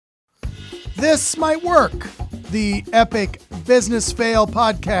This Might Work, the epic business fail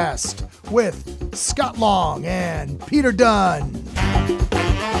podcast with Scott Long and Peter Dunn.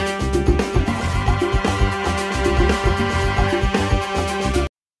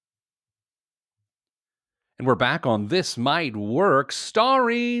 And we're back on This Might Work,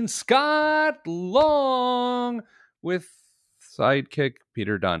 starring Scott Long with sidekick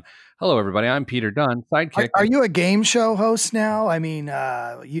Peter Dunn. Hello, everybody. I'm Peter Dunn, sidekick. Are you a game show host now? I mean,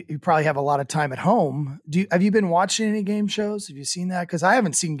 you probably have a lot of time at home. Have you been watching any game shows? Have you seen that? Because I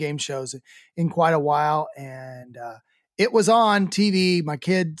haven't seen game shows in quite a while, and it was on TV. My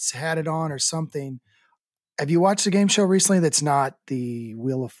kids had it on or something. Have you watched a game show recently that's not the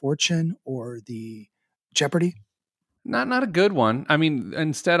Wheel of Fortune or the Jeopardy? Not a good one. I mean,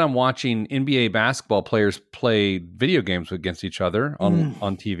 instead I'm watching NBA basketball players play video games against each other on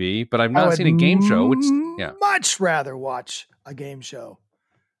TV, but I've not seen a game show, which much rather watch a game show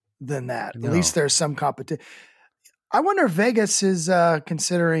than that. No. At least there's some competition. I wonder if Vegas is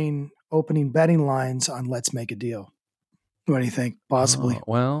considering opening betting lines on Let's Make a Deal. What do you think? Possibly.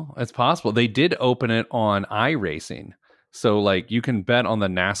 Well, it's possible. They did open it on iRacing. So like you can bet on the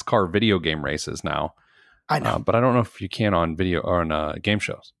NASCAR video game races now. I know, but I don't know if you can on video or on game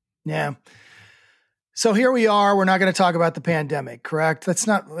shows. Yeah. So here we are. We're not going to talk about the pandemic, correct? That's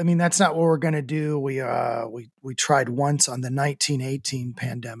not what we're going to do. We tried once on the 1918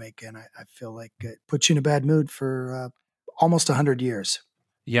 pandemic, and I feel like it puts you in a bad mood for almost 100 years.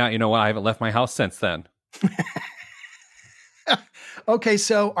 Yeah. You know what? I haven't left my house since then. Okay.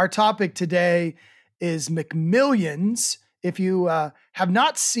 So our topic today is McMillions. If you have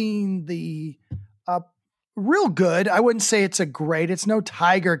not seen the real good, I wouldn't say it's no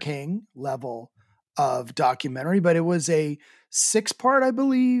Tiger King level of documentary, but it was a 6-part, I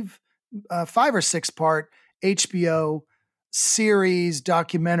believe, 5 or 6-part HBO series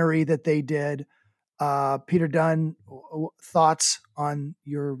documentary that they did. Peter Dunn, thoughts on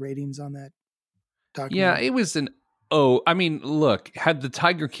your ratings on that documentary? Yeah, it was I mean, look, had the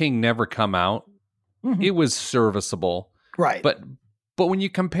Tiger King never come out, it was serviceable. Right. But when you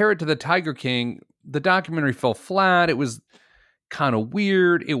compare it to the Tiger King, the documentary fell flat. It was kind of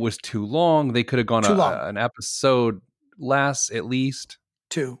weird. It was too long. They could have gone an episode less, at least.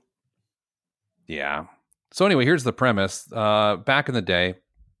 2. Yeah. So anyway, here's the premise. Back in the day,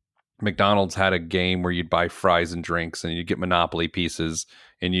 McDonald's had a game where you'd buy fries and drinks and you'd get Monopoly pieces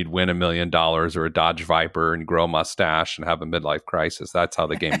and you'd win $1 million or a Dodge Viper and grow a mustache and have a midlife crisis. That's how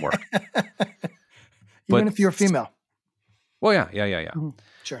the game worked. Even if you're a female. Well, yeah. Mm-hmm.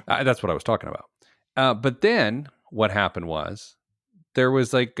 Sure. That's what I was talking about. But then what happened was there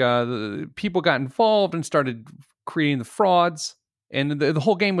was like people got involved and started creating the frauds, and the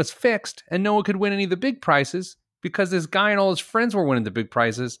whole game was fixed, and no one could win any of the big prizes because this guy and all his friends were winning the big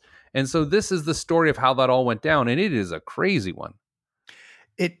prizes. And so this is the story of how that all went down, and it is a crazy one.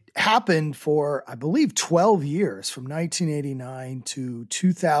 It happened for, I believe, 12 years, from 1989 to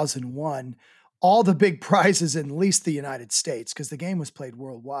 2001. All the big prizes in at least the United States, because the game was played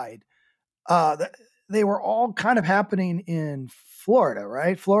worldwide. They were all kind of happening in Florida,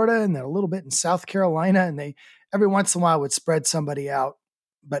 right? Florida, and then a little bit in South Carolina. And they every once in a while would spread somebody out,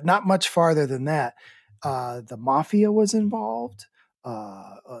 but not much farther than that. The mafia was involved.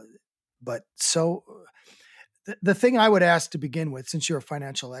 But so the thing I would ask to begin with, since you're a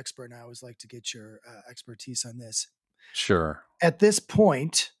financial expert, and I always like to get your expertise on this. Sure. At this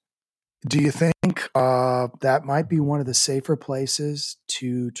point, do you think that might be one of the safer places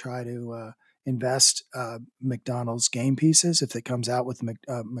to try to invest McDonald's game pieces if it comes out with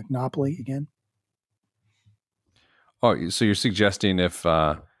McNopoly again? Oh, so you're suggesting if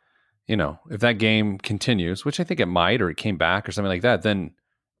that game continues, which I think it might, or it came back or something like that, then,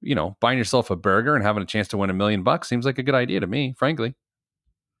 buying yourself a burger and having a chance to win $1 million seems like a good idea to me, frankly.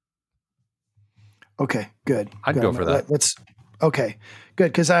 Okay, good. I'd go for that. Okay, good.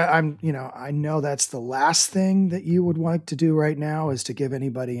 Because I know that's the last thing that you would like to do right now is to give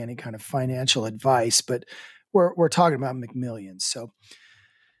anybody any kind of financial advice. But we're talking about McMillions. So,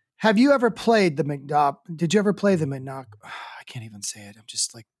 have you ever played Did you ever play the I can't even say it. I'm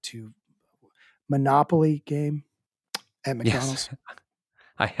just like Monopoly game at McDonald's? Yes,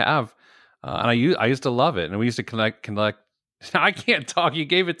 I have, and I used to love it. And we used to collect. I can't talk. You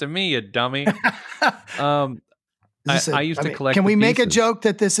gave it to me, you dummy. I used to collect. Can we make a joke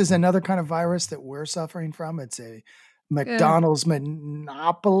that this is another kind of virus that we're suffering from? It's a McDonald's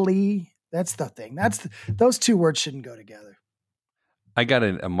monopoly. That's the thing. Those two words shouldn't go together. I got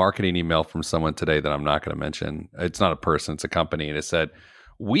a marketing email from someone today that I'm not going to mention. It's not a person, it's a company. And it said,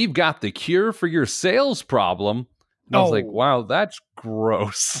 "We've got the cure for your sales problem." And I was like, wow, that's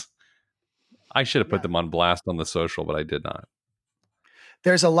gross. I should have put Yeah. them on blast on the social, but I did not.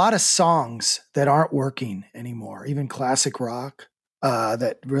 There's a lot of songs that aren't working anymore, even classic rock,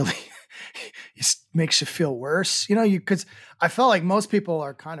 that really makes you feel worse. You know, because I felt like most people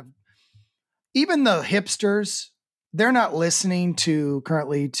are kind of, even the hipsters, they're not listening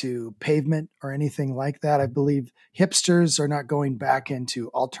currently to Pavement or anything like that. I believe hipsters are not going back into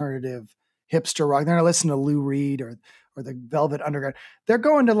alternative hipster rock. They're not listening to Lou Reed or the Velvet Underground. They're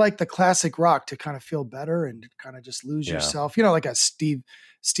going to like the classic rock to kind of feel better and kind of just lose yourself, you know, like a Steve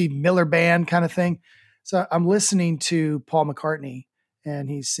Miller Band kind of thing. So I'm listening to Paul McCartney and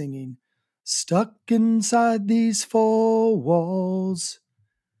he's singing "Stuck Inside These Four Walls."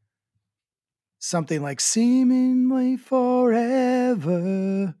 Something like "seemingly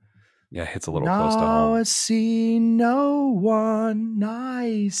forever." Yeah, it hits a little Now close to home. I see no one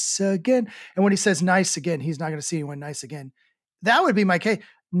nice again. And when he says nice again, he's not going to see anyone nice again. That would be my case.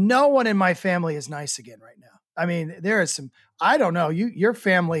 No one in my family is nice again right now. I mean, there is some, I don't know, your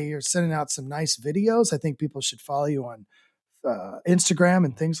family, you're sending out some nice videos. I think people should follow you on Instagram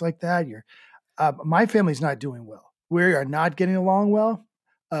and things like that. My family's not doing well. We are not getting along well.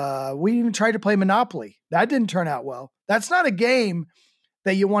 We even tried to play Monopoly. That didn't turn out well. That's not a game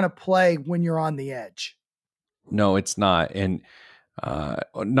that you want to play when you're on the edge. No, it's not. And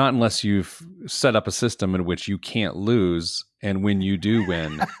not unless you've set up a system in which you can't lose. And when you do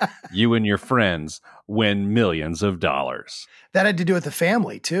win, you and your friends win millions of dollars. That had to do with the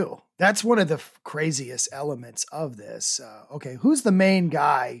family too. That's one of the craziest elements of this. Okay, who's the main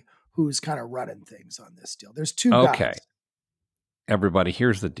guy who's kind of running things on this deal? There's two guys. Okay. Everybody,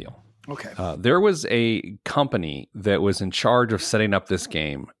 here's the deal. Okay. There was a company that was in charge of setting up this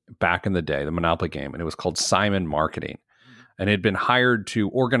game back in the day, the Monopoly game, and it was called Simon Marketing. And it had been hired to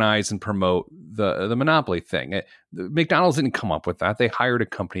organize and promote the Monopoly thing. McDonald's didn't come up with that. They hired a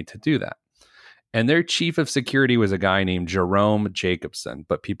company to do that. And their chief of security was a guy named Jerome Jacobson,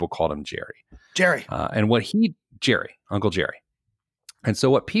 but people called him Jerry. Jerry. Uncle Jerry. And so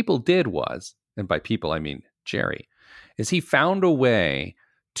what people did was, and by people I mean Jerry, is he found a way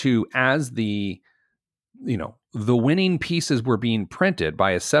to, as the winning pieces were being printed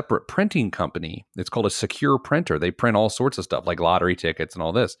by a separate printing company. It's called a secure printer. They print all sorts of stuff like lottery tickets and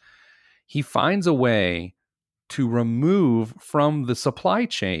all this. He finds a way to remove from the supply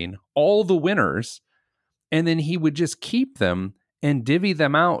chain all the winners, and then he would just keep them and divvy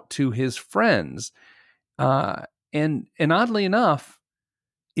them out to his friends. And oddly enough,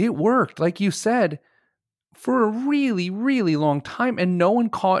 it worked. Like you said, for a really, really long time, and no one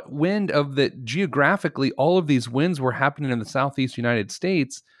caught wind of that. Geographically, all of these wins were happening in the Southeast United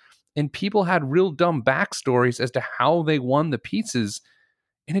States, and people had real dumb backstories as to how they won the pieces,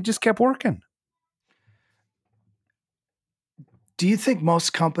 and it just kept working. Do you think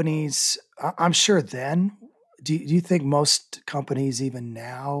most companies, I'm sure then, do you think most companies even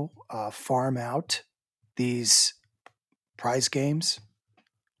now farm out these prize games?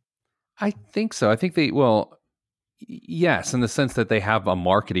 I think so. I think yes, in the sense that they have a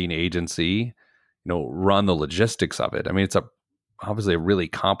marketing agency, run the logistics of it. I mean, it's obviously a really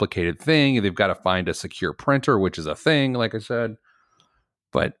complicated thing. They've got to find a secure printer, which is a thing, like I said.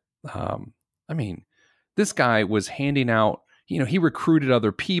 But, I mean, this guy was handing out, he recruited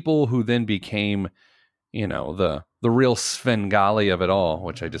other people who then became, the real Svengali of it all,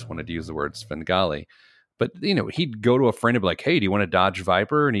 which I just wanted to use the word Svengali. But, he'd go to a friend and be like, hey, do you want a Dodge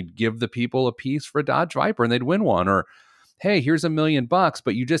Viper? And he'd give the people a piece for a Dodge Viper and they'd win one. Or, hey, here's $1 million,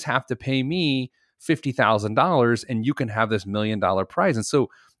 but you just have to pay me $50,000 and you can have this $1 million prize. And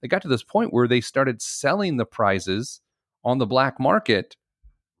so they got to this point where they started selling the prizes on the black market,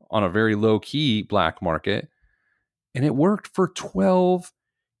 on a very low key black market. And it worked for 12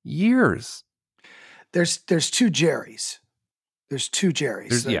 years. There's two Jerrys.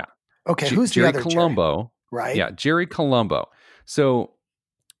 Yeah. Okay, who's Jerry the other Colombo, Jerry? Right? Yeah, Jerry Colombo. So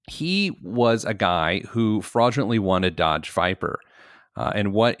he was a guy who fraudulently won a Dodge Viper.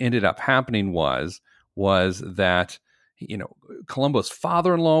 And what ended up happening was that, Colombo's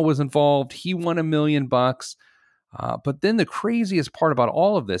father-in-law was involved. He won $1 million. But then the craziest part about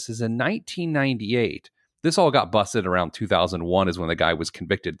all of this is in 1998, this all got busted around 2001 is when the guy was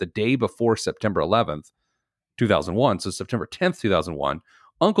convicted. The day before September 11th, 2001, so September 10th, 2001,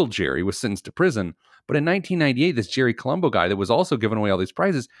 Uncle Jerry was sentenced to prison. But in 1998, this Jerry Colombo guy that was also giving away all these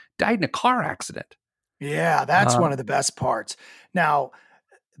prizes died in a car accident. Yeah, that's one of the best parts. Now,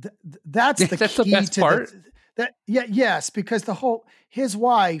 that's the key best to part. Yes, because his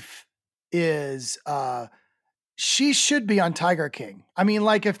wife is, she should be on Tiger King. I mean,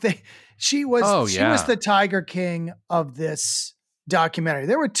 like she was the Tiger King of this documentary.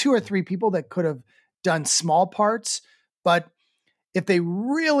 There were 2 or 3 people that could have done small parts, but if they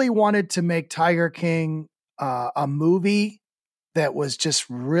really wanted to make Tiger King a movie that was just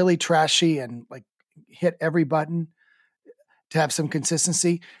really trashy and like hit every button to have some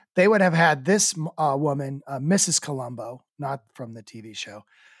consistency, they would have had this woman, Mrs. Columbo, not from the TV show.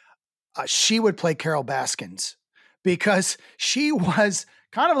 She would play Carol Baskins because she was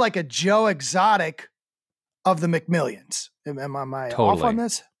kind of like a Joe Exotic of the McMillions. Am I off on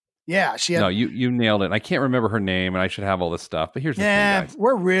this? Yeah, she had. No, you nailed it. I can't remember her name, and I should have all this stuff. But here's the thing, guys.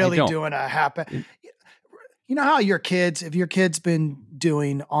 We're really doing a happy. You know how your kids, if your kid's been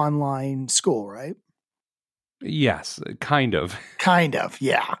doing online school, right? Yes, kind of. Kind of,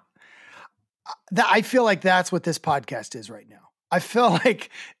 yeah. I feel like that's what this podcast is right now. I feel like,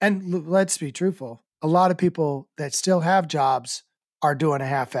 and let's be truthful, a lot of people that still have jobs are doing a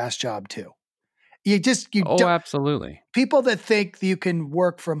half-assed job too. Absolutely. People that think you can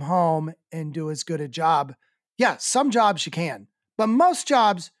work from home and do as good a job. Yeah, some jobs you can, but most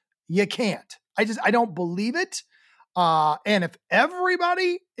jobs you can't. I don't believe it. And if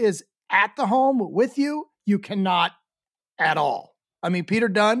everybody is at the home with you, you cannot at all. I mean, Peter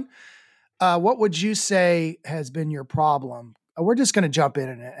Dunn, what would you say has been your problem? We're just going to jump in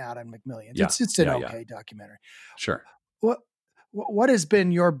and out on McMillions. Yeah, it's an okay documentary. Sure. What has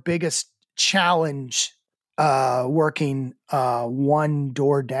been your biggest challenge working one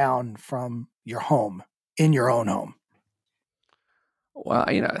door down from your home, in your own home? Well,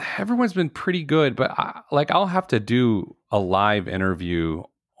 everyone's been pretty good, but I'll have to do a live interview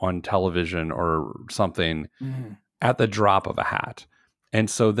on television or something at the drop of a hat. And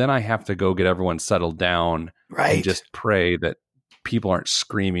so then I have to go get everyone settled down and just pray that people aren't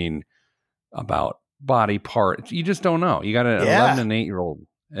screaming about body parts. You just don't know. You got an 11 and 8-year-old.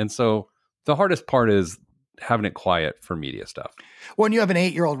 And so the hardest part is having it quiet for media stuff. When you have an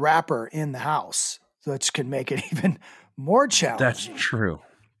 8-year-old rapper in the house, which can make it even more challenging. That's true.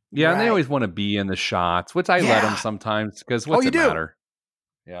 Yeah, and they always want to be in the shots, which I let them sometimes because what's it matter?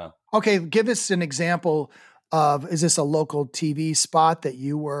 Yeah. Okay, give us an example of, is this a local TV spot that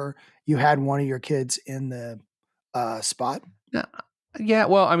you had one of your kids in the spot? Yeah,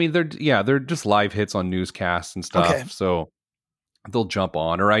 well, I mean, they're just live hits on newscasts and stuff. Okay. So they'll jump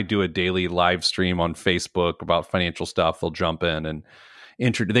on, or I do a daily live stream on Facebook about financial stuff. They'll jump in and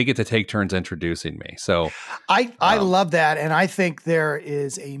they get to take turns introducing me. So I love that. And I think there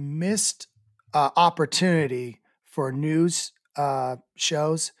is a missed opportunity for news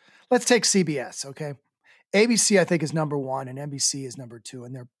shows. Let's take CBS. Okay. ABC, I think, is number 1 and NBC is number 2.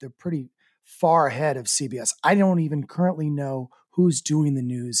 And they're pretty far ahead of CBS. I don't even currently know who's doing the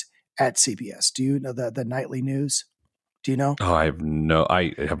news at CBS. Do you know the nightly news? Do you know? Oh, I have no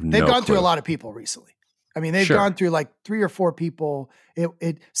They've gone through a lot of people recently. I mean, they've gone through like 3 or 4 people.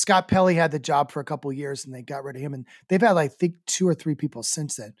 Scott Pelley had the job for a couple of years and they got rid of him. And they've had, I think, 2 or 3 people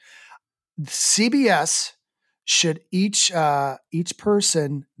since then. CBS should each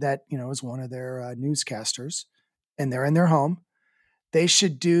person that, is one of their newscasters and they're in their home, they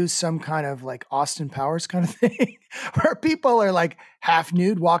should do some kind of like Austin Powers kind of thing where people are like half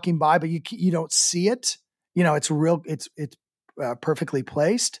nude walking by, but you don't see it. It's real. It's perfectly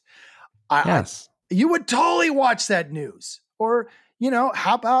placed. Yes. You would totally watch that news. Or,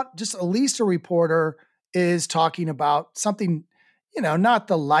 how about just at least a reporter is talking about something, not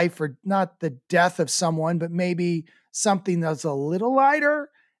the life or not the death of someone, but maybe something that's a little lighter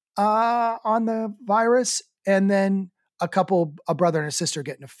on the virus. And then a brother and a sister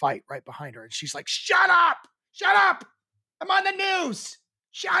get in a fight right behind her. And she's like, shut up, I'm on the news,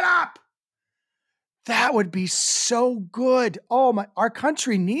 shut up. That would be so good. Oh, our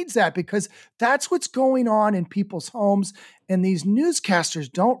country needs that because that's what's going on in people's homes. And these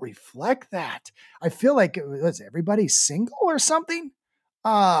newscasters don't reflect that. I feel like, was everybody single or something?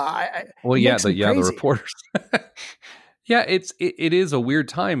 The reporters. Yeah, it is a weird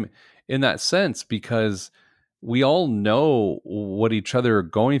time in that sense because we all know what each other are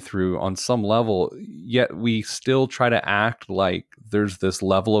going through on some level, yet we still try to act like there's this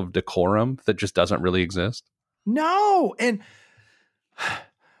level of decorum that just doesn't really exist. No. And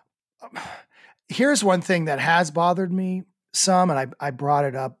here's one thing that has bothered me some, and I brought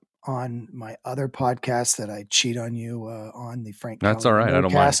it up on my other podcast that I cheat on you on the Frank. That's all right. I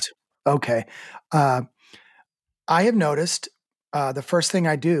don't mind. Okay. I have noticed the first thing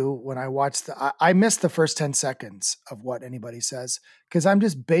I do when I watch I miss the first 10 seconds of what anybody says because I'm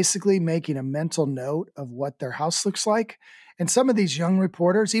just basically making a mental note of what their house looks like. And some of these young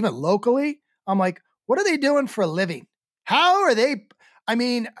reporters, even locally, I'm like, what are they doing for a living? How are they? I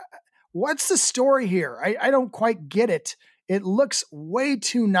mean, what's the story here? I don't quite get it. it looks way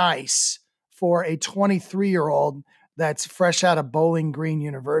too nice for a 23-year-old that's fresh out of Bowling Green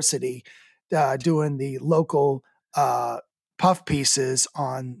University doing the local puff pieces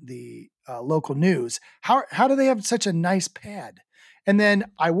on the local news. How do they have such a nice pad? And then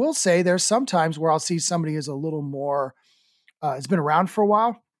I will say there's sometimes where I'll see somebody who's a little more, has been around for a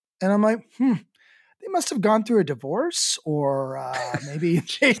while. And I'm like, they must have gone through a divorce, or maybe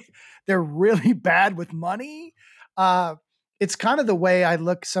they're really bad with money. It's kind of the way I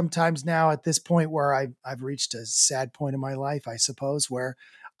look sometimes now at this point where I've reached a sad point in my life, I suppose, where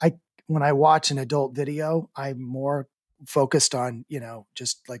when I watch an adult video, I'm more focused on,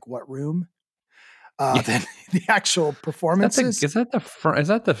 just like what room than the actual performances. Is that the front? Is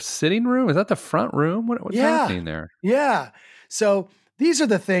that the sitting room? Is that the front room? What's happening there? Yeah. So these are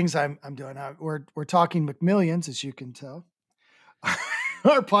the things I'm doing. We're talking McMillions, as you can tell.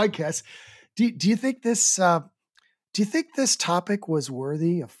 Our podcast. Do you think this? Do you think this topic was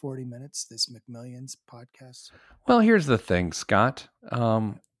worthy of 40 minutes? This McMillions podcast. Well, here's the thing, Scott.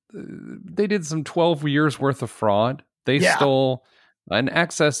 They did some 12 years worth of fraud. They stole an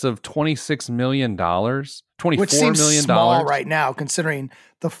excess of $26 million, $24 which seems million small right now, considering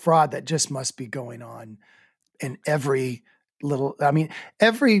the fraud that just must be going on in every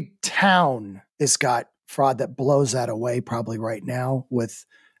town has got fraud that blows that away probably right now with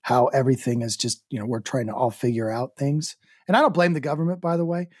how everything is just, we're trying to all figure out things. And I don't blame the government, by the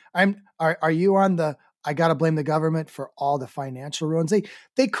way. Are you on the, I got to blame the government for all the financial ruins?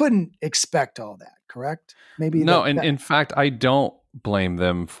 They couldn't expect all that, correct? Maybe. No. In fact, I don't blame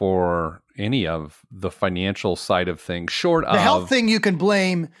them for any of the financial side of things, short of the health thing. You can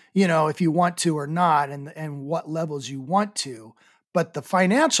blame, if you want to or not, and what levels you want to, but the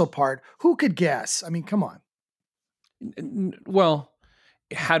financial part, who could guess? I mean, come on. Well,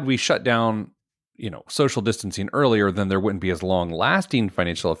 had we shut down, social distancing earlier, then there wouldn't be as long lasting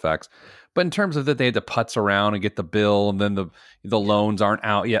financial effects. But in terms of that, they had to putz around and get the bill, and then the loans aren't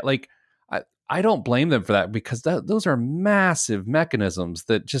out yet. Like, I don't blame them for that, because those are massive mechanisms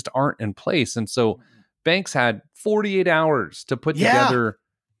that just aren't in place. And so banks had 48 hours to put together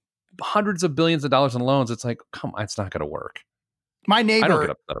hundreds of billions of dollars in loans. It's like, come on, it's not going to work. My neighbor, I don't get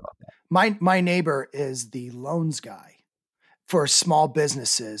upset about that. My neighbor is the loans guy for small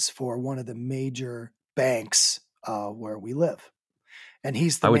businesses for one of the major banks where we live. And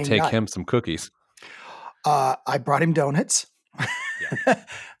he's the main guy. I would take him some cookies. I brought him donuts. Yeah.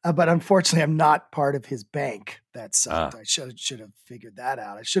 But unfortunately, I'm not part of his bank. That sucked. I should have figured that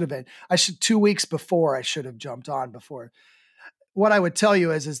out. 2 weeks before, I should have jumped on before. What I would tell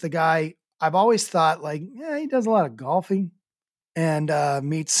you is the guy, I've always thought he does a lot of golfing and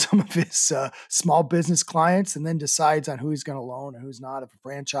meets some of his small business clients, and then decides on who he's going to loan and who's not, for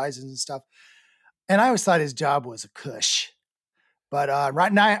franchises and stuff. And I always thought his job was a cush. But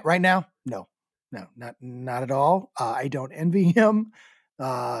right now, no, not at all. I don't envy him.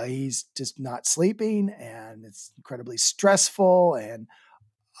 He's just not sleeping, and it's incredibly stressful. And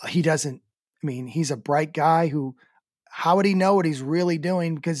he's a bright guy who, how would he know what he's really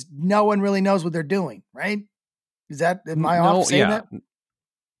doing? Because no one really knows what they're doing, right? Am I off saying that?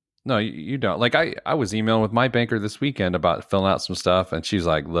 No, you don't. Like, I was emailing with my banker this weekend about filling out some stuff, and she's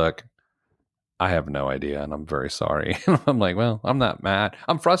like, look, I have no idea, and I'm very sorry. I'm like, well, I'm not mad.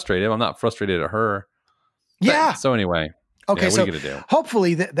 I'm frustrated. I'm not frustrated at her. Yeah. So anyway. Okay. What are you gonna do?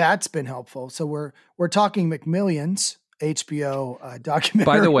 Hopefully that's been helpful. So we're talking McMillions, HBO documentary.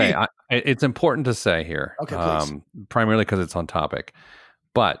 By the way, it's important to say here, okay, please. Primarily because it's on topic,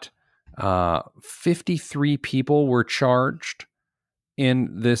 but 53 people were charged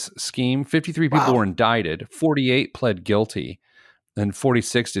in this scheme. 53 people were indicted. 48 pled guilty. And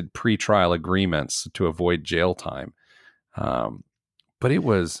 46 did pre-trial agreements to avoid jail time. But it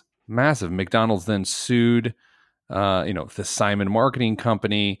was massive. McDonald's then sued, the Simon Marketing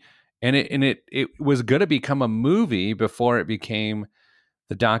Company, and it was going to become a movie before it became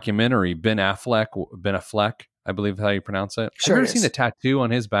the documentary. Ben Affleck, I believe is how you pronounce it. Sure. Have you ever seen the tattoo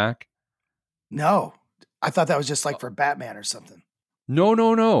on his back? No, I thought that was just like for Batman or something.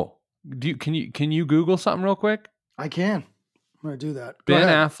 No. Can you Google something real quick? I can. I'm going to do that. Ben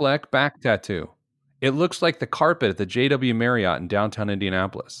Affleck back tattoo. It looks like the carpet at the JW Marriott in downtown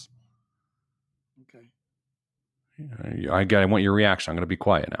Indianapolis. Okay. I want your reaction. I'm going to be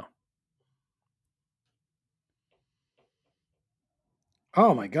quiet now.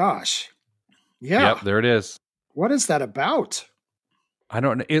 Oh my gosh. Yeah. Yep, there it is. What is that about? I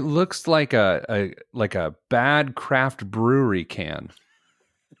don't know. It looks like a bad craft brewery can.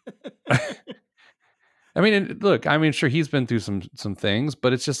 I mean, look, sure, he's been through some things,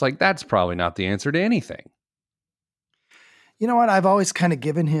 but it's just like, that's probably not the answer to anything. You know what? I've always kind of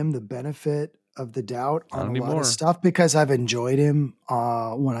given him the benefit of the doubt Not on a lot of anymore. stuff because I've enjoyed him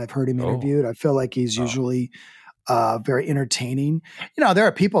when I've heard him interviewed. I feel like he's usually very entertaining. You know, there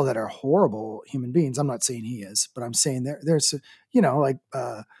are people that are horrible human beings. I'm not saying he is, but I'm saying there's, you know, like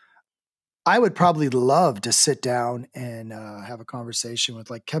I would probably love to sit down and have a conversation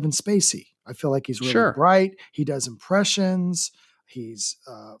with like Kevin Spacey. I feel like he's really bright. He does impressions. He's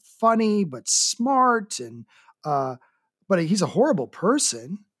funny but smart, and but he's a horrible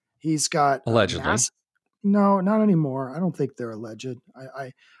person. He's got allegedly. No, not anymore. I don't think they're alleged.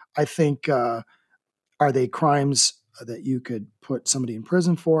 I think are they crimes that you could put somebody in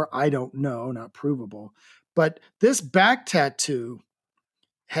prison for? I don't know, not provable. But this back tattoo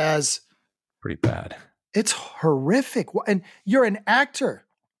has pretty bad. It's horrific. And you're an actor.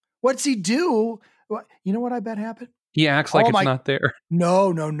 What's he do? You know what I bet happened? He acts like it's not there.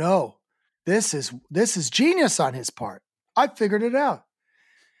 No. This is genius on his part. I figured it out.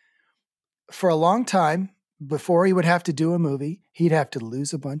 For a long time, before he would have to do a movie, he'd have to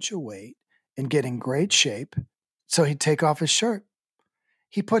lose a bunch of weight and get in great shape. So he'd take off his shirt.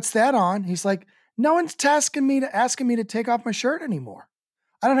 He puts that on. He's like, no one's asking me to take off my shirt anymore.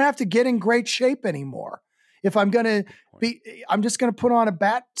 I don't have to get in great shape anymore. If I'm I'm just going to put on a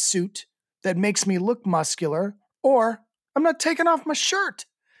bat suit that makes me look muscular, or I'm not taking off my shirt.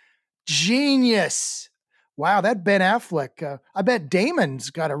 Genius. Wow, that Ben Affleck, I bet Damon's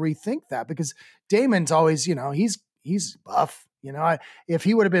got to rethink that, because Damon's always, you know, he's buff. You know, if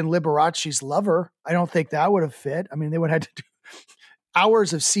he would have been Liberace's lover, I don't think that would have fit. I mean, they would have had to do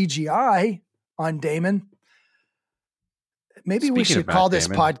hours of CGI on Damon. Maybe we should call this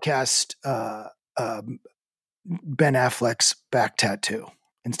podcast Ben Affleck's back tattoo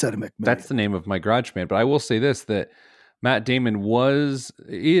instead of McMillian. That's the name of my garage band. But I will say this, that Matt Damon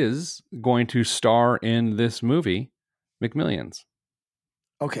is going to star in this movie, McMillions.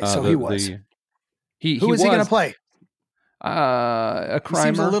 Okay, so he was. Who is he going to play? A crimer. He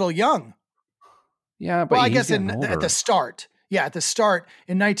seems a little young. Yeah, but I guess at the start. Yeah, at the start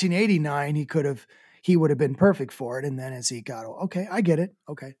in 1989, he would have been perfect for it. And then as he got, okay, I get it.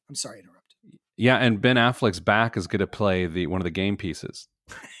 Okay, I'm sorry to interrupt. Yeah, and Ben Affleck's back is going to play one of the game pieces.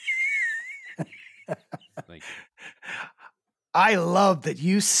 Thank you. I love that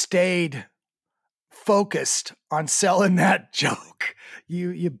you stayed focused on selling that joke.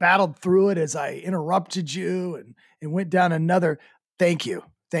 You battled through it as I interrupted you and went down another. Thank you.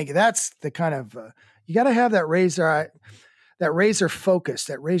 That's the kind of you got to have that razor focus,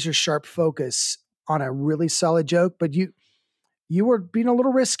 that razor sharp focus on a really solid joke. But you were being a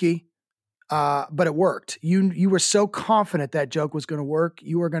little risky, but it worked. You were so confident that joke was going to work.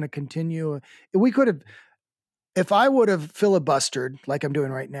 You were going to continue. We could have, if I would have filibustered like I'm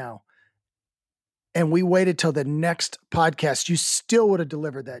doing right now, and we waited till the next podcast, you still would have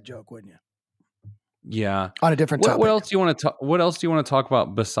delivered that joke, wouldn't you? Yeah. On a different topic. What else do you want to talk? What else do you want to talk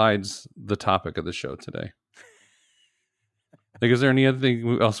about besides the topic of the show today? Like, is there any other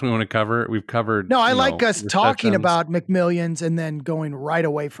thing else we want to cover? We've covered. No, I like us talking about McMillions and then going right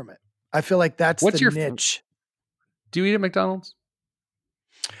away from it. I feel like that's the niche. Do you eat at McDonald's?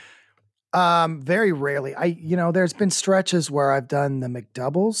 Very rarely. There's been stretches where I've done the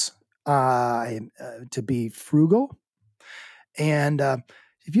McDoubles to be frugal. And have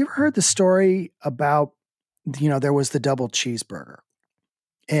you ever heard the story about, there was the double cheeseburger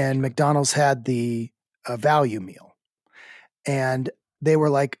and McDonald's had the value meal, and they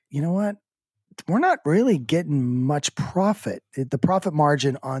were like, you know what? We're not really getting much profit. The profit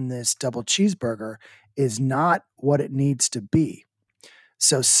margin on this double cheeseburger is not what it needs to be.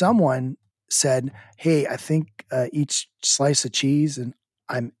 So someone said, hey, I think each slice of cheese, and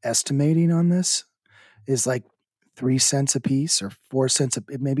I'm estimating on this, is like 3 cents a piece or 4 cents.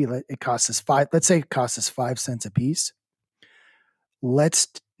 Maybe it costs us let's say it costs us 5 cents a piece. Let's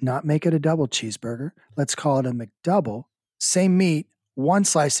not make it a double cheeseburger. Let's call it a McDouble. Same meat, 1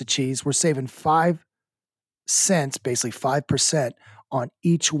 slice of cheese. We're saving 5 cents, basically 5% on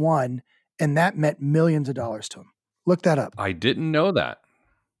each one. And that meant millions of dollars to them. Look that up. I didn't know that.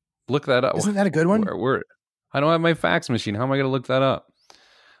 Look that up. Isn't that a good one? I don't have my fax machine. How am I going to look that up?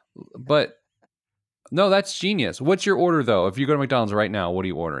 But no, that's genius. What's your order though? If you go to McDonald's right now, what are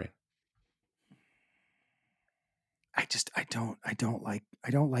you ordering? I don't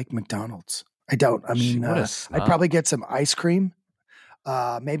like McDonald's. I don't. I mean, I'd probably get some ice cream.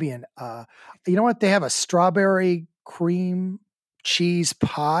 Maybe you know what? They have a strawberry cream cheese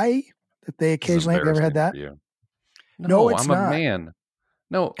pie that they occasionally have. You ever had that? No, it's not. I'm a man.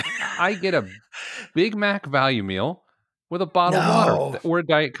 No, I get a Big Mac value meal with a bottle of water or a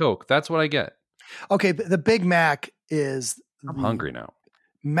Diet Coke. That's what I get. Okay, the Big Mac is I'm the hungry now.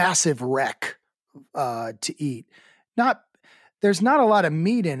 massive wreck to eat. Not There's not a lot of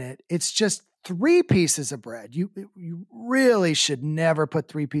meat in it. It's just 3 pieces of bread. You really should never put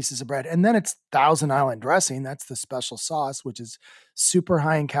 3 pieces of bread. And then it's Thousand Island dressing. That's the special sauce, which is super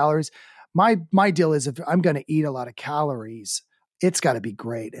high in calories. My deal is if I'm going to eat a lot of calories, it's got to be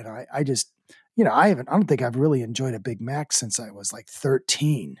great. And I just, I don't think I've really enjoyed a Big Mac since I was like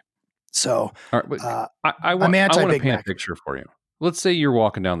 13. So All right, but I I'm want anti to Big paint Mac. a picture for you. Let's say you're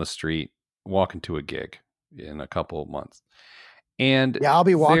walking down the street, walking to a gig in a couple of months, and Yeah, I'll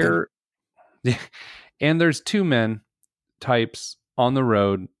be walking. and there's 2 men types on the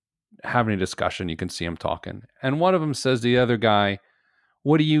road having a discussion. You can see them talking, and one of them says to the other guy,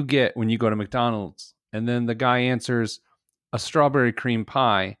 "What do you get when you go to McDonald's?" And then the guy answers, "A strawberry cream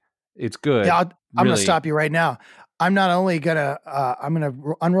pie. It's good." Yeah, I'm going to Really, stop you right now. I'm not only gonna I'm gonna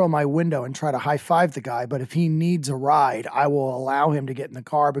unroll my window and try to high five the guy, but if he needs a ride, I will allow him to get in the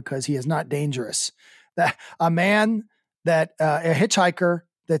car because he is not dangerous. That a man that a hitchhiker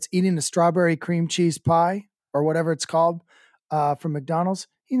that's eating a strawberry cream cheese pie or whatever it's called from McDonald's,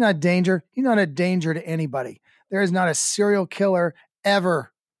 he's not danger. He's not a danger to anybody. There is not a serial killer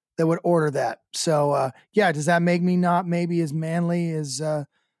ever that would order that. So yeah, does that make me not maybe as manly as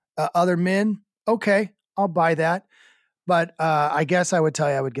other men? Okay, I'll buy that. But I guess I would tell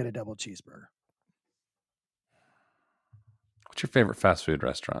you I would get a double cheeseburger. what's your favorite fast food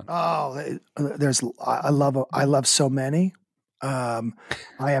restaurant? Oh, I love so many. I'm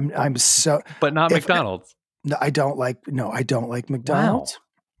so But not if McDonald's. no, I don't like Wow, McDonald's.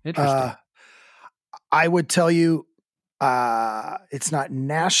 interesting. I would tell you it's not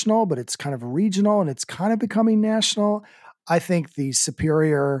national, but it's kind of regional and it's kind of becoming national. I think the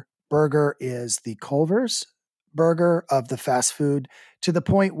superior burger is the Culver's burger of the fast food, to the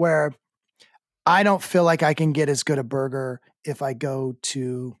point where I don't feel like I can get as good a burger if I go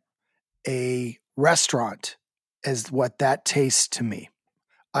to a restaurant as what that tastes to me.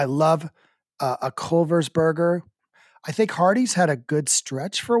 I love a Culver's burger. I think Hardee's had a good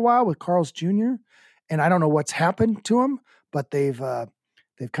stretch for a while with Carl's Jr. And I don't know what's happened to them, but they've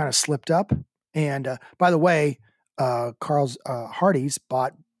kind of slipped up. And by the way, Carl's Hardee's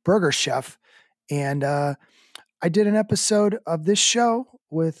bought Burger Chef, and I did an episode of this show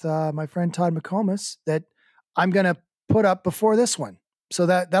with my friend Todd McComas that I'm going to put up before this one. So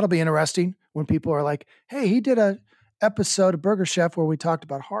that'll be interesting when people are like, "Hey, he did a episode of Burger Chef where we talked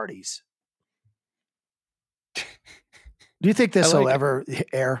about Hardee's." Do you think this will ever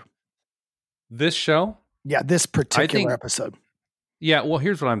air? This show? Yeah, this particular episode. Yeah, well,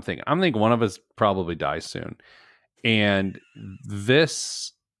 here's what I'm thinking. I'm thinking one of us probably dies soon. And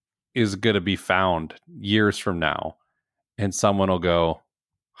this is going to be found years from now. And someone will go,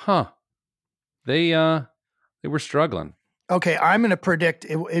 huh, they were struggling. Okay, I'm going to predict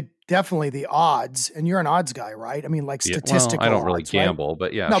it definitely the odds, and you're an odds guy, right? I mean, like statistical. Well, I don't really odds, gamble, right?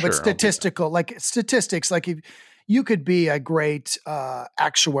 but yeah, no, sure, but statistical, like statistics, like if you could be a great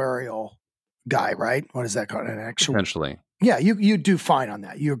actuarial guy, right? What is that called? An actual potentially. Yeah, you do fine on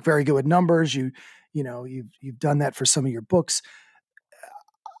that. You're very good with numbers. You've done that for some of your books.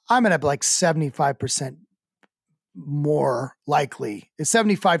 I'm gonna be like 75% more likely. It's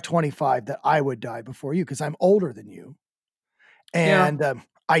 75-25 that I would die before you because I'm older than you. And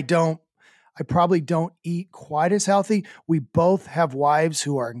I probably don't eat quite as healthy. We both have wives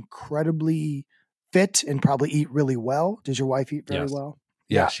who are incredibly fit and probably eat really well. Does your wife eat very well?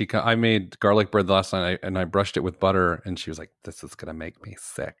 Yeah, I made garlic bread last night and I brushed it with butter, and she was like, "This is gonna make me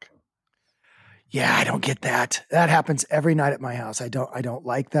sick." Yeah, I don't get that. That happens every night at my house. I don't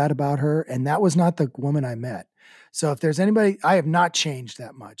like that about her, and that was not the woman I met. So if there's anybody, I have not changed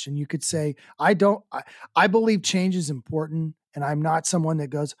that much. And you could say, I believe change is important. And I'm not someone that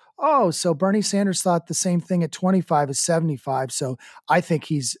goes, oh, so Bernie Sanders thought the same thing at 25 as 75. So I think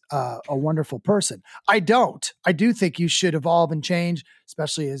he's a wonderful person. I don't. I do think you should evolve and change,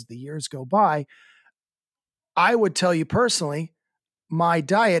 especially as the years go by. I would tell you personally, my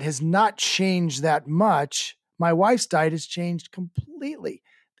diet has not changed that much. My wife's diet has changed completely.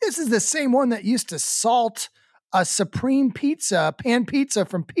 This is the same one that used to salt a supreme pizza, pan pizza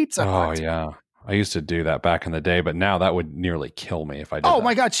from Pizza Hut. Oh, yeah. I used to do that back in the day, but now that would nearly kill me if I did Oh, that.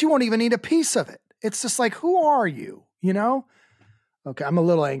 my God. She won't even eat a piece of it. It's just like, who are you? You know? Okay. I'm a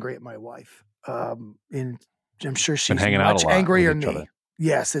little angry at my wife. And I'm sure she's much angrier than me.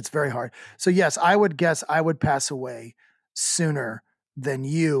 Yes, it's very hard. So, yes, I would guess I would pass away sooner than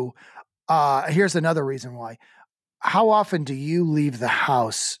you. Here's another reason why. How often do you leave the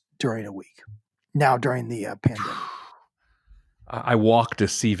house during a week? Now, during the pandemic? I walk to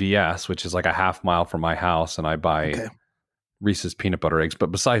CVS, which is like a half mile from my house, and I buy Reese's peanut butter eggs.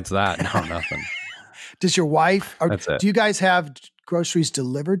 But besides that, no, nothing. Does your wife, That's it. do you guys have groceries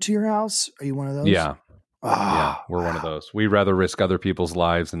delivered to your house? Are you one of those? Yeah. Yeah, we're one of those. We'd rather risk other people's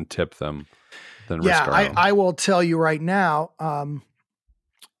lives and tip them than risk our own. I will tell you right now,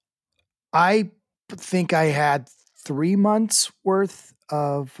 I think I had 3 months worth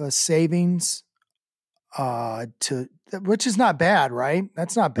of savings which is not bad, right?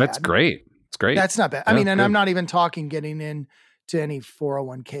 That's not bad. That's great. It's great. That's not bad. Yeah, I mean, and good. I'm not even talking getting in to any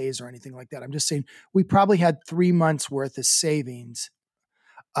 401ks or anything like that. I'm just saying we probably had 3 months worth of savings.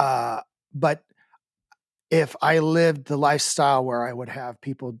 But if I lived the lifestyle where I would have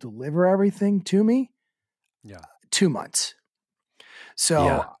people deliver everything to me, 2 months.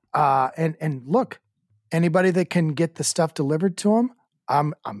 So, and look, anybody that can get the stuff delivered to them,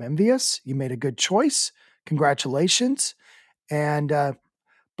 I'm envious. You made a good choice. Congratulations. And,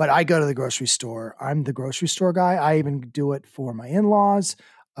 but I go to the grocery store. I'm the grocery store guy. I even do it for my in-laws,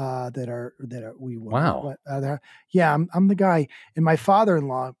 I'm the guy. And my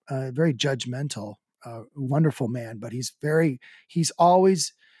father-in-law, very judgmental, wonderful man, but he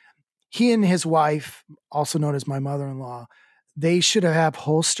and his wife, also known as my mother-in-law, they should have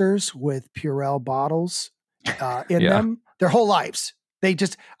holsters with Purell bottles in them their whole lives.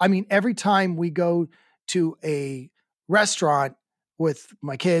 Every time we go to a restaurant with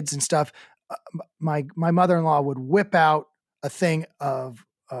my kids and stuff, my mother-in-law would whip out a thing of,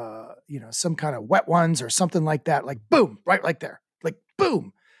 some kind of wet ones or something like that. Like, boom, right, like there, like,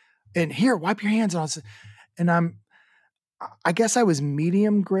 boom. And here, wipe your hands on it. And I guess I was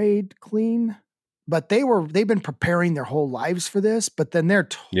medium grade clean, but they've been preparing their whole lives for this, but then they're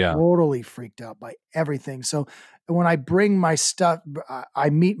totally freaked out by everything. So when I bring my stuff,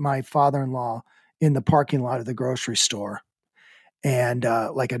 I meet my father-in-law in the parking lot of the grocery store and,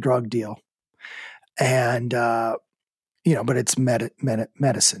 like a drug deal. And, but it's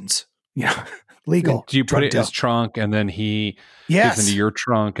medicines, legal. Do you put it in his trunk and then he gets into your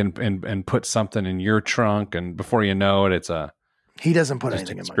trunk and put something in your trunk, and before you know it, he doesn't put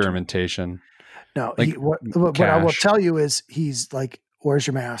anything in experimentation. No, what I will tell you is he's like, "Where's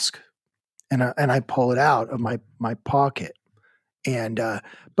your mask?" And I pull it out of my pocket. And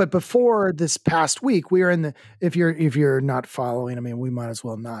but before this past week, we were if you're not following, I mean, we might as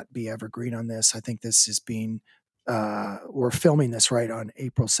well not be evergreen on this. I think this is being we're filming this right on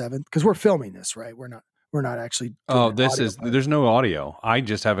April 7th, because we're filming this, right? We're not actually. There's no audio. I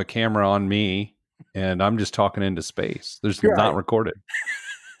just have a camera on me and I'm just talking into space. There's not recorded.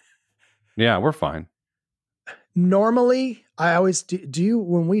 Yeah, we're fine. Normally, I always do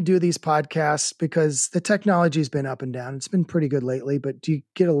when we do these podcasts, because the technology's been up and down. It's been pretty good lately, but do you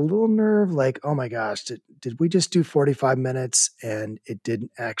get a little nerve like, oh my gosh, did we just do 45 minutes and it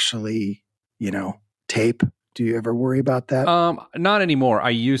didn't actually, tape? Do you ever worry about that? Not anymore. I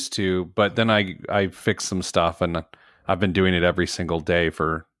used to, but then I fixed some stuff and I've been doing it every single day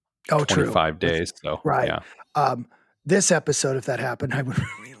for 25 days. So, right. Yeah. This episode, if that happened, I would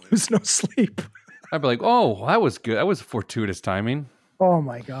really lose no sleep. I'd be like, "Oh, that was good. That was fortuitous timing." Oh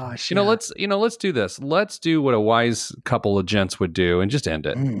my gosh! Let's do this. Let's do what a wise couple of gents would do, and just end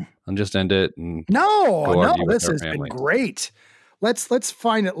it. And just end it. And this has been great. Let's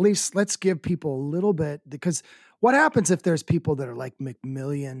give people a little bit, because what happens if there's people that are like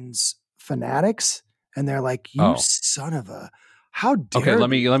McMillions fanatics and they're like, "You son of a, how dare?" Okay,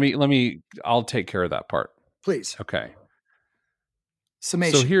 let me. I'll take care of that part, please. Okay.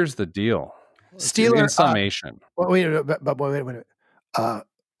 Summation. So here's the deal. Steeler in summation. Wait a minute.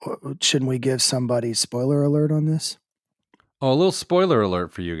 Shouldn't we give somebody spoiler alert on this? Oh, a little spoiler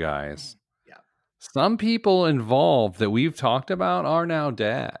alert for you guys. Yeah. Some people involved that we've talked about are now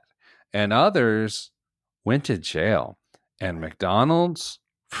dead, and others went to jail. And McDonald's,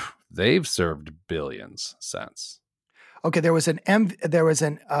 they've served billions since. Okay, there was an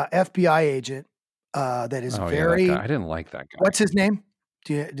FBI agent that is very. I didn't like that guy. What's his name?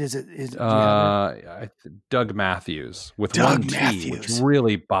 Doug Matthews with one T, which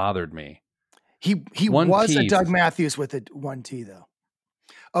really bothered me. He was a Doug Matthews with a one T though.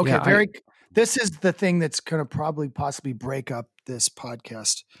 Okay, this is the thing that's going to possibly break up this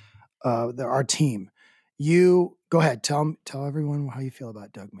podcast. Our team. You go ahead. Tell everyone how you feel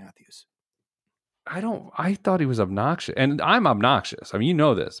about Doug Matthews. I thought he was obnoxious, and I'm obnoxious. I mean, you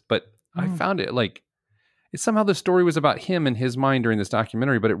know this, but I found it like. Somehow the story was about him and his mind during this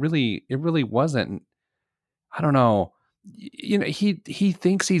documentary, but it really wasn't. I don't know. He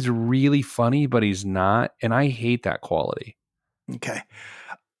thinks he's really funny, but he's not. And I hate that quality. Okay.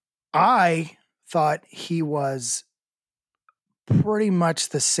 I thought he was pretty much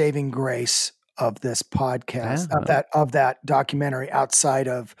the saving grace of this podcast, Yeah. of that documentary outside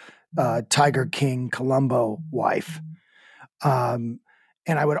of Tiger King Columbo wife. And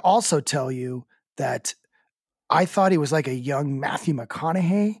I would also tell you that I thought he was like a young Matthew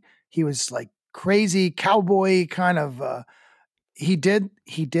McConaughey. He was like crazy cowboy kind of. He did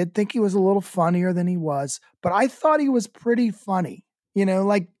think he was a little funnier than he was, but I thought he was pretty funny.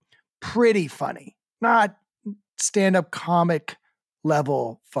 Like pretty funny, not stand up comic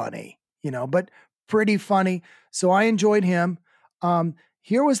level funny. But pretty funny. So I enjoyed him.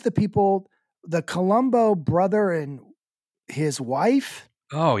 Here was the Columbo brother and his wife.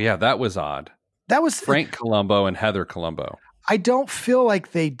 Oh yeah, that was odd. That was Frank Columbo and Heather Columbo. I don't feel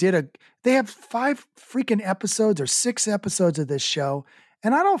like they have 5 freaking episodes or 6 episodes of this show.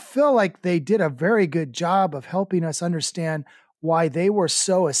 And I don't feel like they did a very good job of helping us understand why they were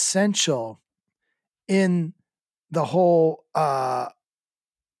so essential in the whole,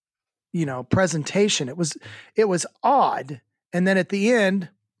 presentation. It was odd. And then at the end,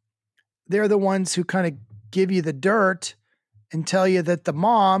 they're the ones who kind of give you the dirt and tell you that the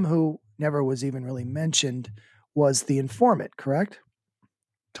mom, who never was even really mentioned, was the informant, correct?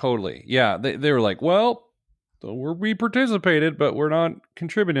 Totally. Yeah. They were like, well, we participated, but we're not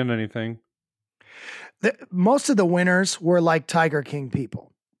contributing anything. Most of the winners were like Tiger King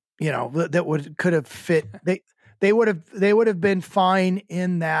people, could have fit. They would have been fine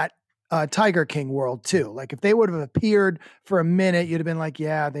in that Tiger King world too. Like if they would have appeared for a minute, you'd have been like,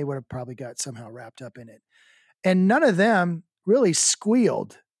 yeah, they would have probably got somehow wrapped up in it. And none of them really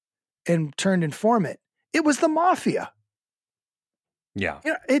squealed and turned informant. It was the mafia. Yeah.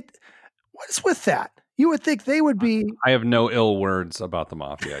 What is with that? You would think they would be. I have no ill words about the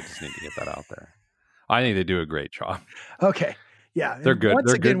mafia. I just need to get that out there. I think they do a great job. Okay. Yeah. They're good.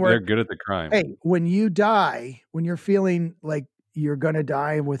 They're good at the crime. Hey, when you die, when you're feeling like you're going to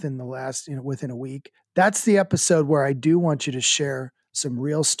die within within a week, that's the episode where I do want you to share some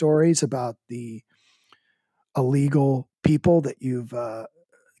real stories about the illegal people that you've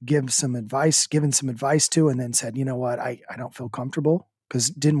given some advice to, and then said, you know what, I don't feel comfortable. Because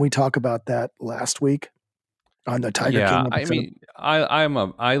didn't we talk about that last week on the Tiger King episode? I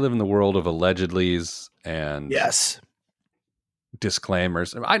mean, I live in the world of allegedlys and yes,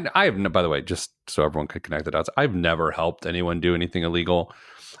 disclaimers. I have, by the way, just so everyone could connect the dots, I've never helped anyone do anything illegal.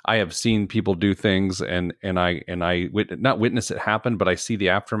 I have seen people do things, and I not witness it happen, but I see the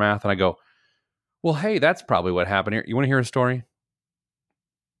aftermath, and I go, well, hey, that's probably what happened here. You want to hear a story?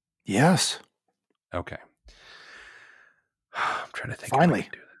 Yes. Okay. I'm trying to think. Finally. Do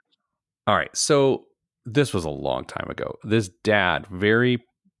this. All right. So this was a long time ago. This dad, very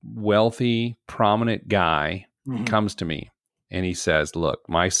wealthy, prominent guy, comes to me and he says, look,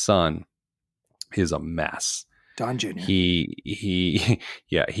 my son is a mess. Don Jr. He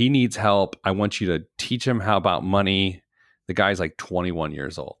needs help. I want you to teach him how about money. The guy's like 21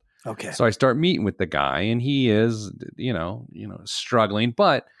 years old. Okay. So I start meeting with the guy, and he is, struggling,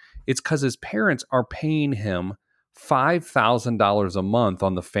 but it's because his parents are paying him $5,000 a month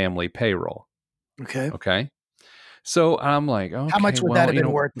on the family payroll. Okay. So I'm like, okay, how much would that have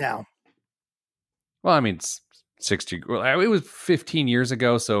been worth now? Well, I mean, 60. It was 15 years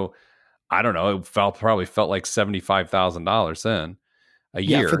ago, so I don't know. It probably felt like $75,000 then a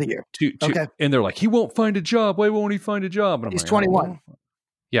year for the year. Okay. And they're like, he won't find a job. Why won't he find a job? And I'm He's like, 21. Oh.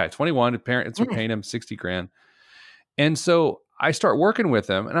 Yeah, 21. Parents are paying him $60,000. And so I start working with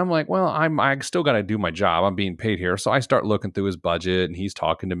him, and I'm like, well, I still got to do my job. I'm being paid here. So I start looking through his budget, and he's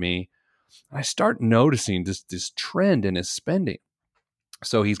talking to me. And I start noticing this trend in his spending.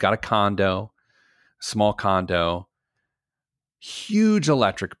 So he's got a condo, small condo, huge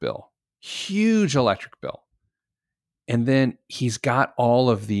electric bill. And then he's got all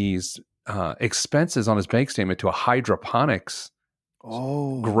of these expenses on his bank statement to a hydroponics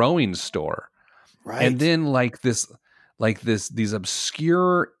growing store. Right. And then these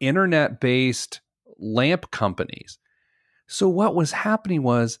obscure internet-based lamp companies. So what was happening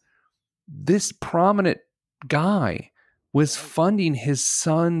was this prominent guy was funding his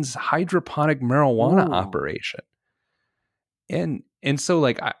son's hydroponic marijuana operation. And so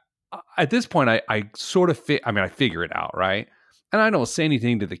like at this point I sort of I figure it out, right? And I don't say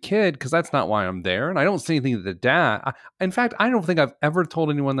anything to the kid because that's not why I'm there. And I don't say anything to the dad. In fact, I don't think I've ever told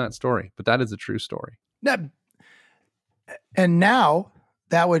anyone that story, but that is a true story. And now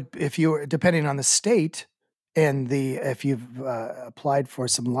that would, if you were, depending on the state and if you've applied for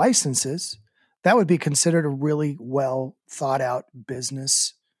some licenses, that would be considered a really well thought out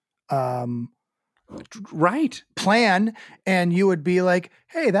business right plan. And you would be like,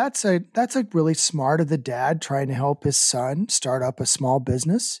 hey, that's a really smart of the dad trying to help his son start up a small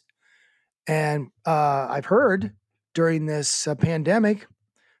business. And I've heard during this pandemic,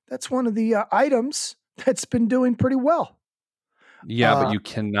 that's one of the items that's been doing pretty well. Yeah, but you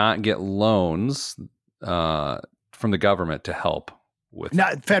cannot get loans from the government to help with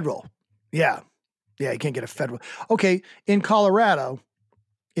not federal. Yeah. Yeah, you can't get a federal. Okay, in Colorado,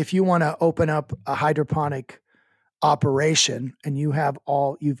 if you want to open up a hydroponic operation and you have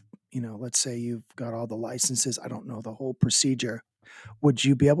let's say you've got all the licenses, I don't know the whole procedure, would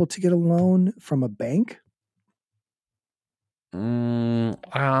you be able to get a loan from a bank?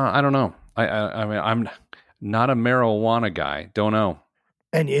 I don't know. I mean, I'm not a marijuana guy. Don't know.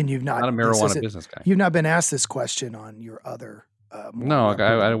 And you've not a marijuana business guy. You've not been asked this question on your other. No,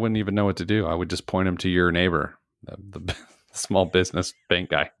 I wouldn't even know what to do. I would just point him to your neighbor, the small business bank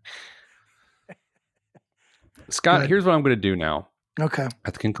guy. Scott, here's what I'm going to do now. Okay.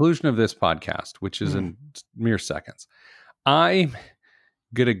 At the conclusion of this podcast, which is in mere seconds, I'm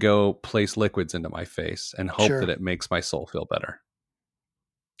going to go place liquids into my face and hope that it makes my soul feel better.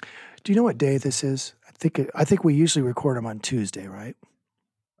 Do you know what day this is? I think we usually record them on Tuesday, right?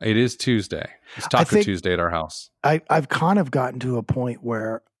 It is Tuesday. It's Taco Tuesday at our house. I've kind of gotten to a point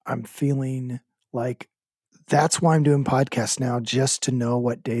where I'm feeling like that's why I'm doing podcasts now, just to know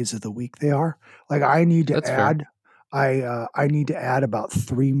what days of the week they are. Like I need to add, I need to add about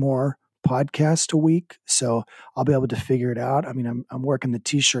 3 more podcasts a week, so I'll be able to figure it out. I mean, I'm working the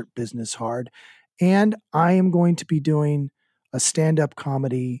t-shirt business hard, and I am going to be doing a stand-up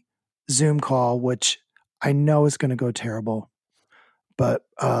comedy Zoom call, which I know is going to go terrible. But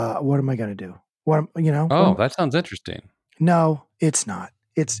what am I going to do? That sounds interesting. No, it's not.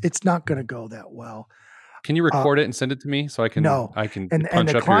 It's not going to go that well. Can you record it and send it to me so I can? No, I can and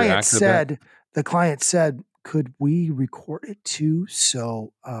punch the up client your act said the client said, could we record it too,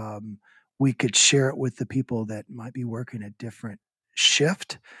 so we could share it with the people that might be working a different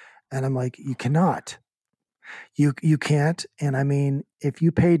shift? And I'm like, you cannot. You can't. And I mean, if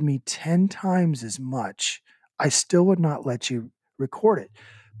you paid me 10 times as much, I still would not let you record it,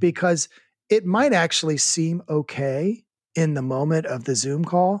 because it might actually seem okay in the moment of the Zoom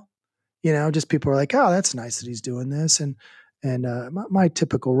call. Just people are like, oh, that's nice that he's doing this. And my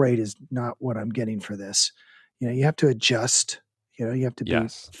typical rate is not what I'm getting for this. You have to adjust, you have to be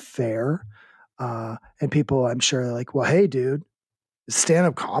fair. And people, I'm sure, are like, well, hey, dude,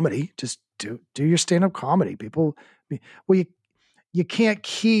 stand-up comedy, just do your stand-up comedy. People, well, you can't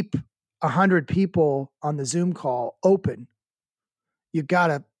keep 100 people on the Zoom call open. You got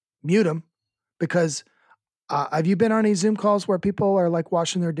to mute them, because have you been on any Zoom calls where people are like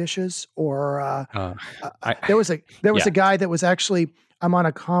washing their dishes? Or there was a guy that was actually, I'm on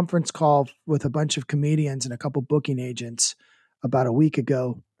a conference call with a bunch of comedians and a couple booking agents about a week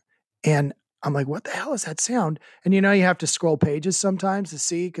ago. And I'm like, what the hell is that sound? And you have to scroll pages sometimes to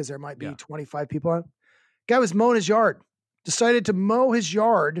see, because there might be 25 people on. Guy was mowing his yard, decided to mow his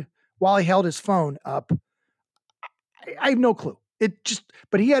yard while he held his phone up. I have no clue.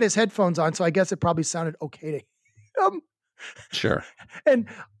 But he had his headphones on, so I guess it probably sounded okay to him. Sure. And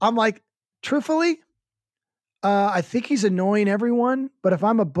I'm like, truthfully, I think he's annoying everyone. But if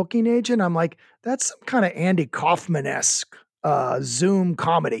I'm a booking agent, I'm like, that's some kind of Andy Kaufman-esque Zoom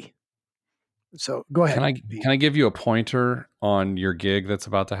comedy. So go ahead. Can I give you a pointer on your gig that's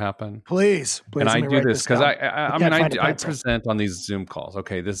about to happen? Please. And I do this because I present on these Zoom calls.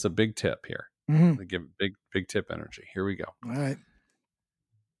 Okay, this is a big tip here. I give big tip energy. Here we go. All right.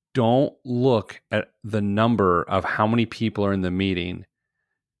 Don't look at the number of how many people are in the meeting,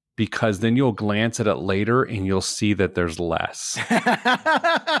 because then you'll glance at it later and you'll see that there's less.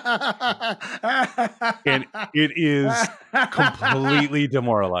 And it is completely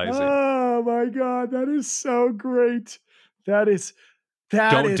demoralizing. Oh my God, that is so great.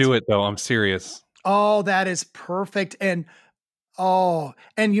 Don't do it though. I'm serious. Oh, that is perfect. And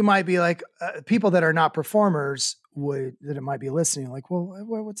you might be like, people that are not performers that might be listening, like, well,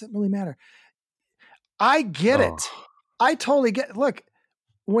 what's it really matter? I get it. I totally get it. Look,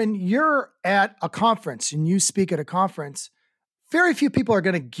 when you're at a conference and you speak at a conference, very few people are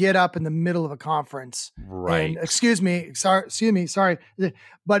going to get up in the middle of a conference. Right. And excuse me, sorry.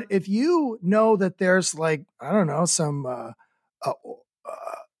 But if you know that there's like, I don't know, some,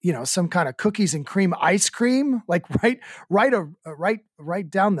 some kind of cookies and cream ice cream, like right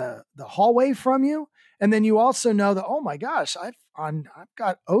down the hallway from you. And then you also know that, oh my gosh, I've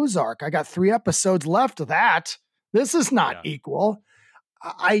got Ozark. I got 3 episodes left of that. This is not equal.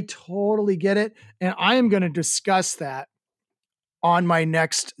 I totally get it. And I am going to discuss that on my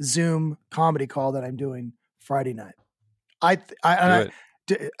next Zoom comedy call that I'm doing Friday night. I'm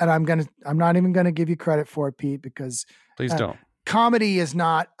not even going to give you credit for it, Pete, because please don't. comedy is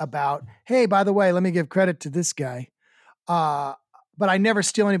not about, hey, by the way, let me give credit to this guy. But I never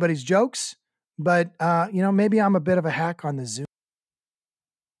steal anybody's jokes. But, maybe I'm a bit of a hack on the Zoom.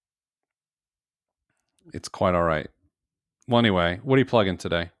 It's quite all right. Well, anyway, what are you plugging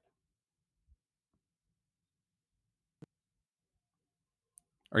today?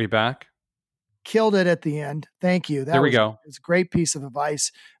 Are you back? Killed it at the end. Thank you. There we go. It's a great piece of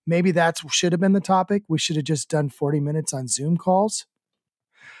advice. Maybe that should have been the topic. We should have just done 40 minutes on Zoom calls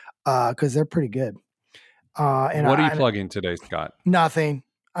because they're pretty good. And what are you plugging today, Scott? Nothing.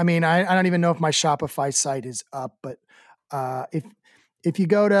 I mean, I don't even know if my Shopify site is up, but if you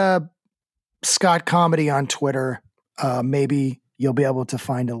go to Scott Comedy on Twitter, maybe you'll be able to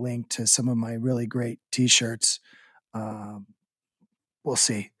find a link to some of my really great t-shirts. We'll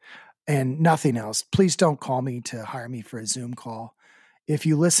see. And nothing else. Please don't call me to hire me for a Zoom call. If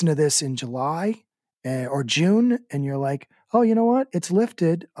you listen to this in July or June and you're like, oh, you know what? It's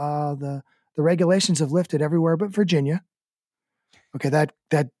lifted. The regulations have lifted everywhere but Virginia. Okay,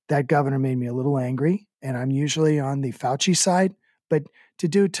 that governor made me a little angry, and I'm usually on the Fauci side, but to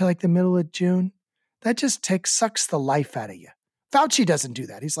do it to like the middle of June, that just sucks the life out of you. Fauci doesn't do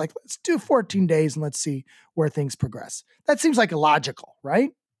that. He's like, let's do 14 days and let's see where things progress. That seems like illogical,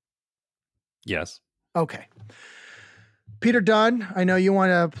 right? Yes. Okay. Peter Dunn, I know you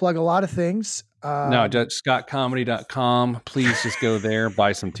want to plug a lot of things. No, scottcomedy.com. Please just go there,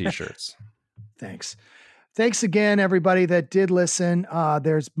 buy some t-shirts. Thanks. Thanks again, everybody that did listen.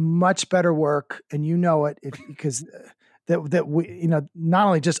 There's much better work, and you know it because that we, not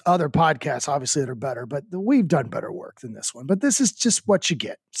only just other podcasts, obviously, that are better, but we've done better work than this one. But this is just what you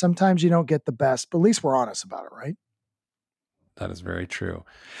get. Sometimes you don't get the best, but at least we're honest about it, right? That is very true.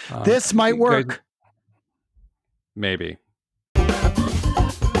 This might work. Maybe.